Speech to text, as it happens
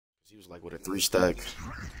He was like with a 3 stack.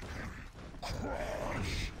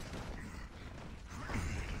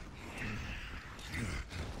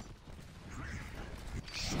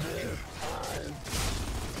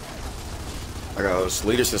 I got host.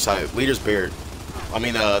 Leader's inside. Leader's Beard. I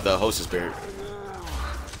mean, the host is Beard.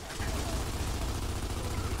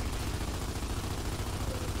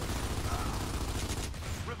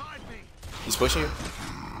 He's pushing you.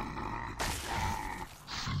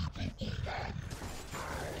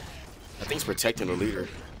 I think he's protecting the leader.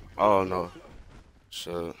 Oh no.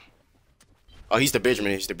 So. Oh, he's the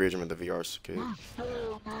Benjamin. He's the Benjamin. The VR's. Okay.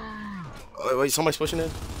 Wait, somebody's pushing in.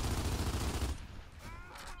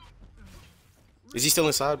 Is he still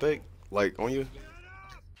inside, Big? Like on you?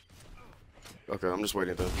 Okay, I'm just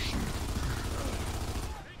waiting then.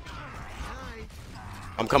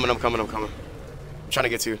 I'm coming. I'm trying to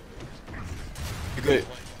get to you. You're good.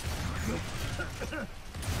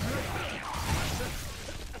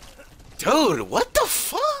 Dude, what the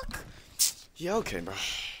fuck? Yeah, okay, bro.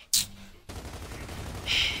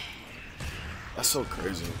 That's so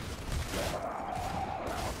crazy.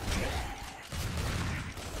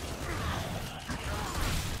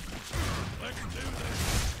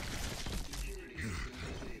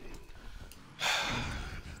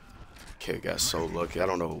 Kid got so lucky. I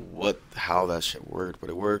don't know how that shit worked,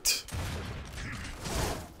 but it worked.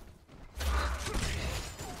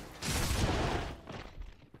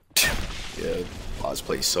 Yeah, Oz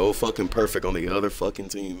plays so fucking perfect on the other fucking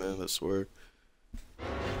team, man. I swear.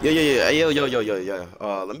 Yeah. Yo.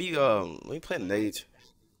 Let me play nades.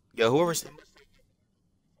 Yeah, whoever's.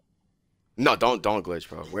 No, don't glitch,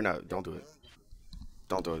 bro. We're not. Don't do it.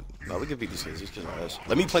 Don't do it. No, we can beat these guys. These guys are ass.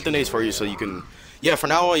 Let me plant the nades for you so you can. Yeah, for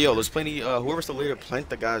now on, yo, let's play the. Whoever's the leader, plant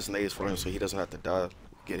the guy's nades for him so he doesn't have to die,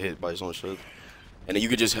 get hit by his own shit, and then you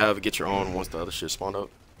could just get your own once the other shit spawned up.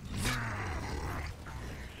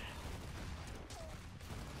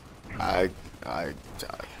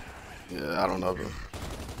 Yeah, I don't know, bro.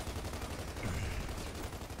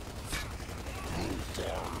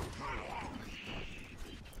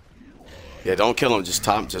 Yeah, don't kill him. Just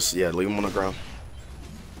leave him on the ground.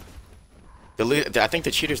 I think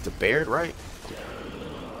the cheater's the Baird, right?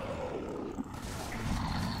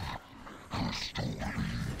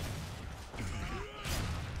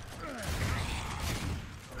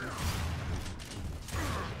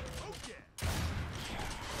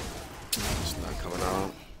 It's not coming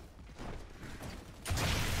out.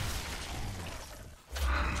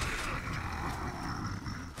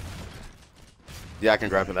 Yeah, I can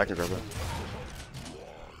grab it.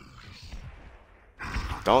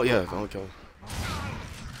 Don't kill him.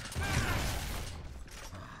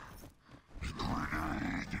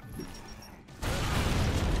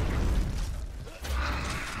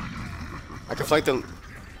 I can flank them. What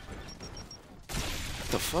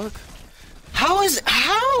the fuck? How?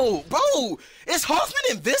 Bro, is Hoffman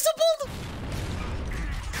invisible?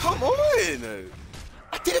 Come on.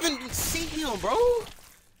 I didn't even see him, bro.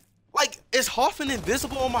 Like, is Hoffman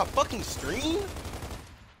invisible on my fucking screen?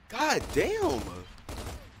 God damn.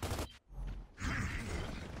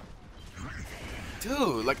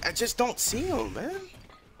 Dude, like, I just don't see him, man.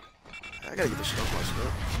 I gotta get this shit off my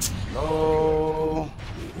screen. No.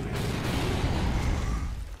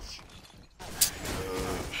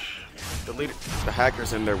 The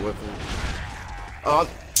hacker's in there with him. Oh,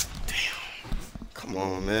 damn. Come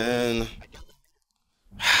on, man.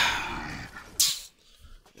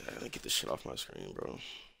 Yeah, let me get this shit off my screen, bro.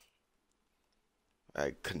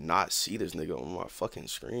 I could not see this nigga on my fucking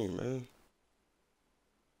screen, man.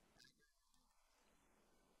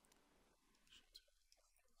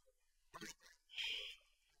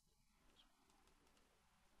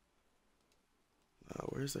 Nah,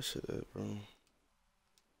 where's that shit at, bro?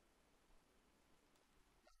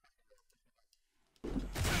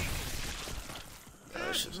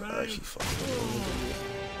 That shit's actually fucking.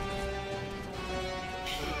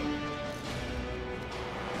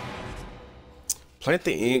 Plant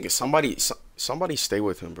the ink. Somebody stay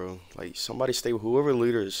with him, bro. Like, somebody stay with whoever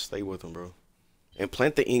leader is, stay with him, bro. And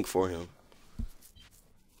plant the ink for him.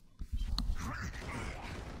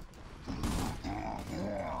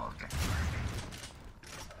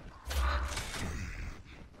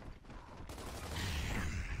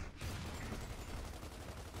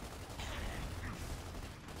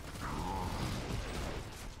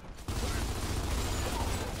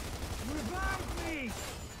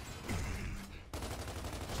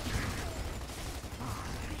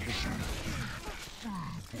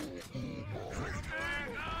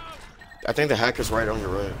 I think the hacker's right on your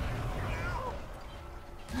right.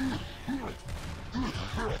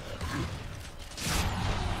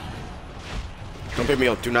 Jump pick me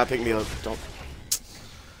up. Do not pick me up. Don't.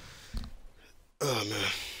 Oh man.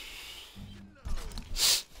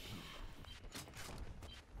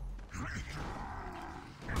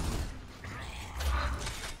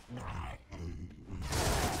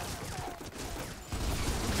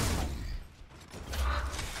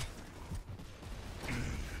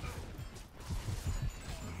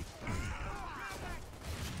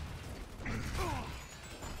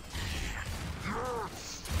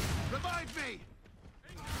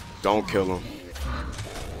 Don't kill him.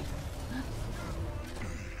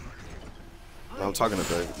 No, I'm talking to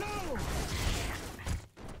Big.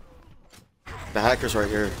 The hacker's right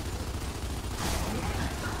here.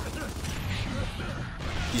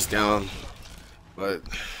 He's down, but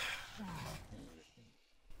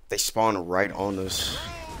they spawn right on us.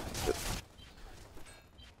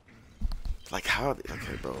 Like how?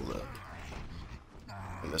 Okay, bro, look.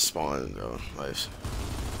 And the spawn, bro. Nice.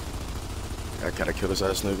 I gotta kill this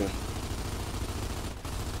ass nigga.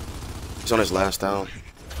 He's on his last down.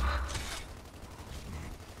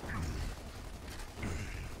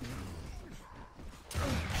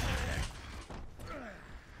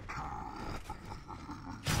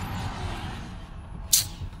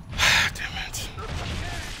 Damn it.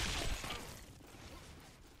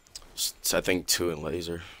 It's, I think 2 in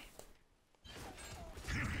laser.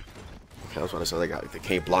 Okay, I was about to say they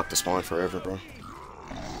can't block the spawn forever, bro.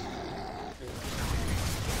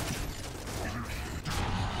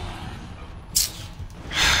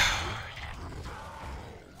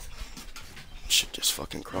 Shit just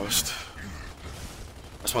fucking crossed.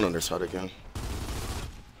 I spawned on their side again.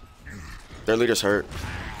 Their leader's hurt.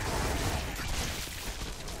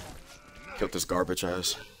 Killed this garbage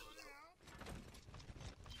ass.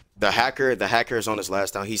 The hacker is on his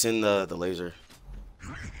last down. He's in the laser.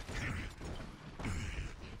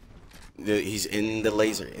 He's in the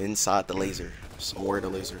laser, inside the laser, somewhere in the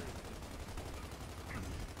laser.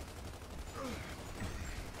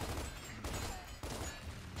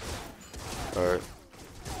 All right.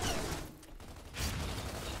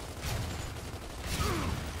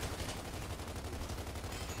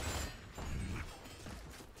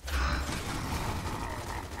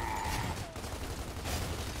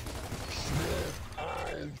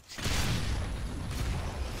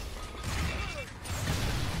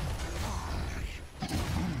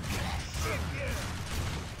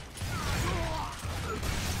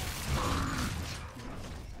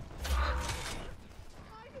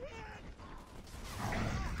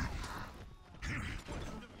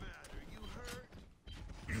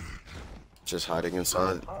 Just hiding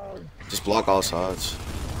inside. Just block all sides.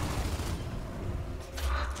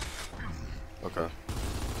 Okay.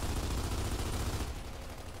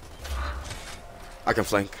 I can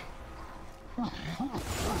flank.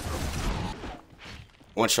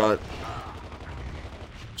 One shot.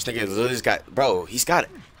 This nigga literally got, bro. He's got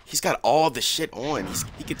all the shit on.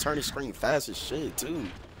 He can turn his screen fast as shit too.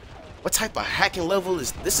 What type of hacking level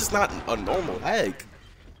is this? Is not a normal hack.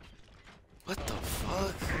 What the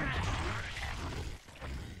fuck?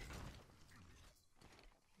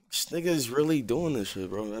 This nigga is really doing this shit,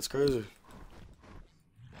 bro. That's crazy.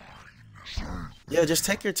 Yeah, just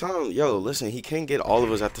take your time. Yo, listen, he can't get all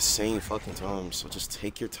of us at the same fucking time. So just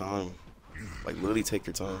take your time. Like, literally take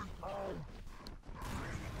your time.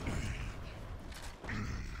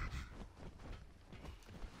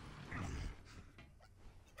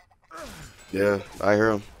 Yeah, I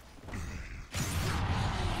hear him.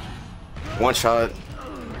 One shot.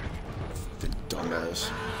 The dumbass.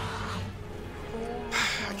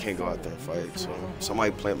 I can't go out there and fight, so somebody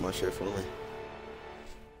plant my shit for me.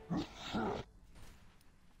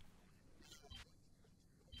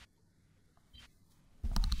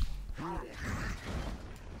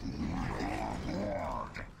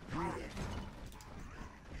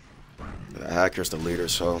 The hacker's the leader,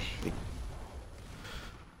 so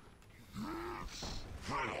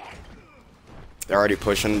they're already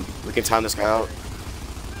pushing. We can time this guy out.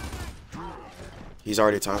 He's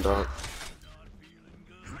already timed out.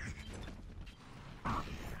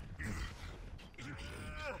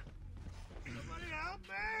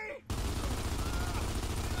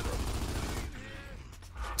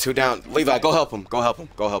 Two down. Levi, go help him. Go help him.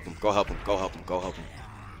 Go help him. Go help him. Go help him. Go help him.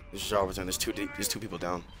 This is your return. There's two people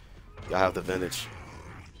down. Y'all have the vintage.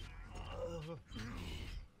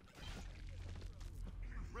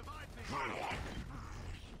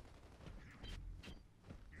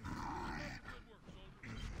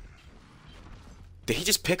 Did he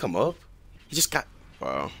just pick him up? He just got.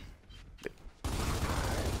 Wow.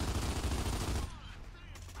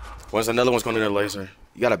 Once another one's going to their laser.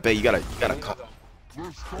 You gotta bait. You gotta.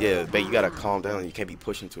 Yeah, bait. You gotta calm down. You can't be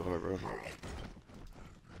pushing too hard, bro.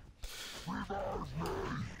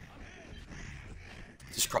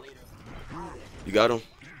 Just crawl. You got him?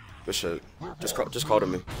 Good shit. Just call to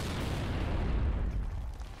me.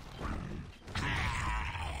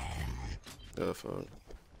 Yeah, fuck.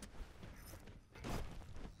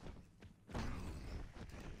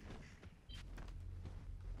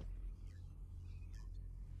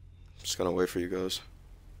 Just gonna wait for you guys.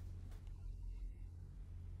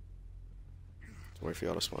 Wait for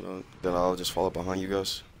y'all to spawn out. Then I'll just follow behind you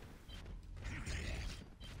guys.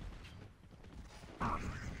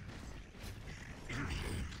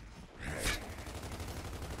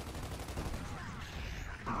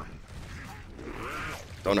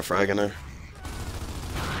 Throwing a frag in there.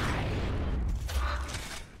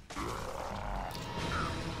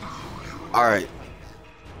 Alright.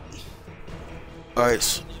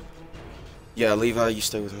 Alright. Yeah, Levi, you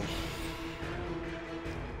stay with him.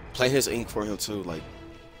 Play his ink for him too, like.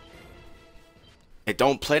 And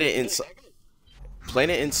don't play it inside. Play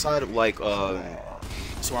it inside, like, so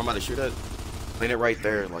where I'm about to shoot at. Play it right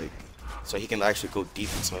there, like, so he can actually go deep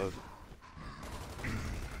inside.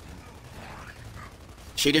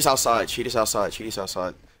 Cheat is outside. Cheat is outside. Cheat is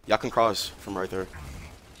outside. Y'all can cross from right there.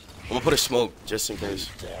 I'm gonna put a smoke just in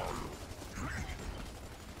case.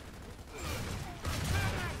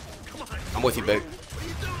 I'm with you, babe.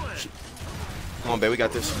 Come on, babe. We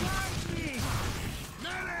got this.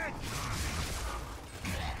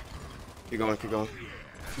 Keep going. Keep going.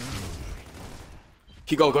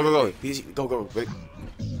 Keep going. Go, go, go. Easy. Go, go, babe.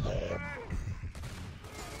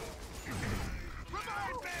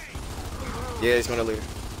 Yeah, he's gonna leave.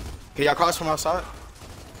 Can y'all cross from outside?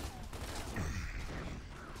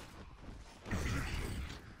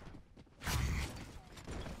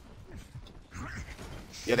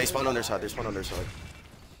 Yeah, they spawned on their side. They spawned on their side.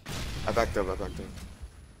 I backed up. I backed up.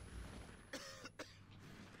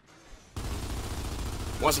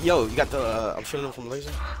 Once, yo, you got the. I'm shooting them from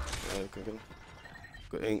laser. Yeah, good.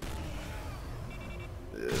 Good ink.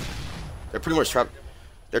 Yeah. They're pretty much trapped.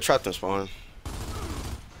 They're trapped in spawn.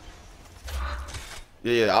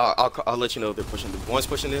 Yeah, I'll let you know if they're pushing. One's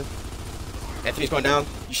pushing in. Anthony's going down.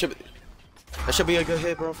 You should. That should be a good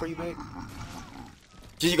hit, bro, for you, mate.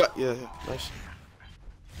 You got. Yeah, nice.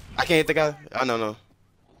 I can't hit the guy. I no.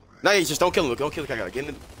 No, you just don't kill him. Don't kill the guy. Get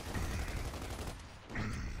in.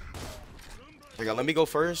 Okay, let me go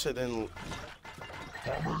first, and then.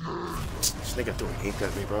 This nigga threw an ink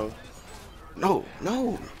at me, bro. No.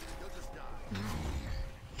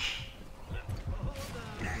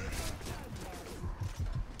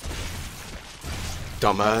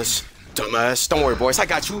 Dumbass. Don't worry, boys. I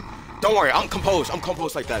got you. Don't worry. I'm composed. I'm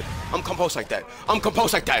composed like that. I'm composed like that. I'm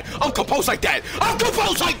composed like that. I'm composed like that. I'm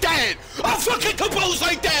composed like that. I'm fucking composed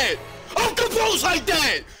like that. I'm composed like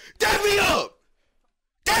that. Dab me up.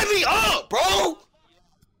 Dab me up, bro.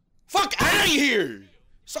 Fuck out of here.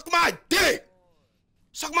 Suck my dick.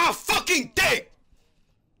 Suck my fucking dick.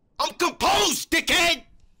 I'm composed, dickhead.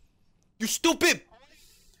 You stupid.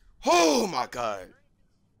 Oh my god.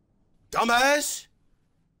 Dumbass.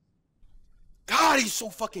 God, he's so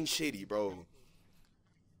fucking shitty, bro.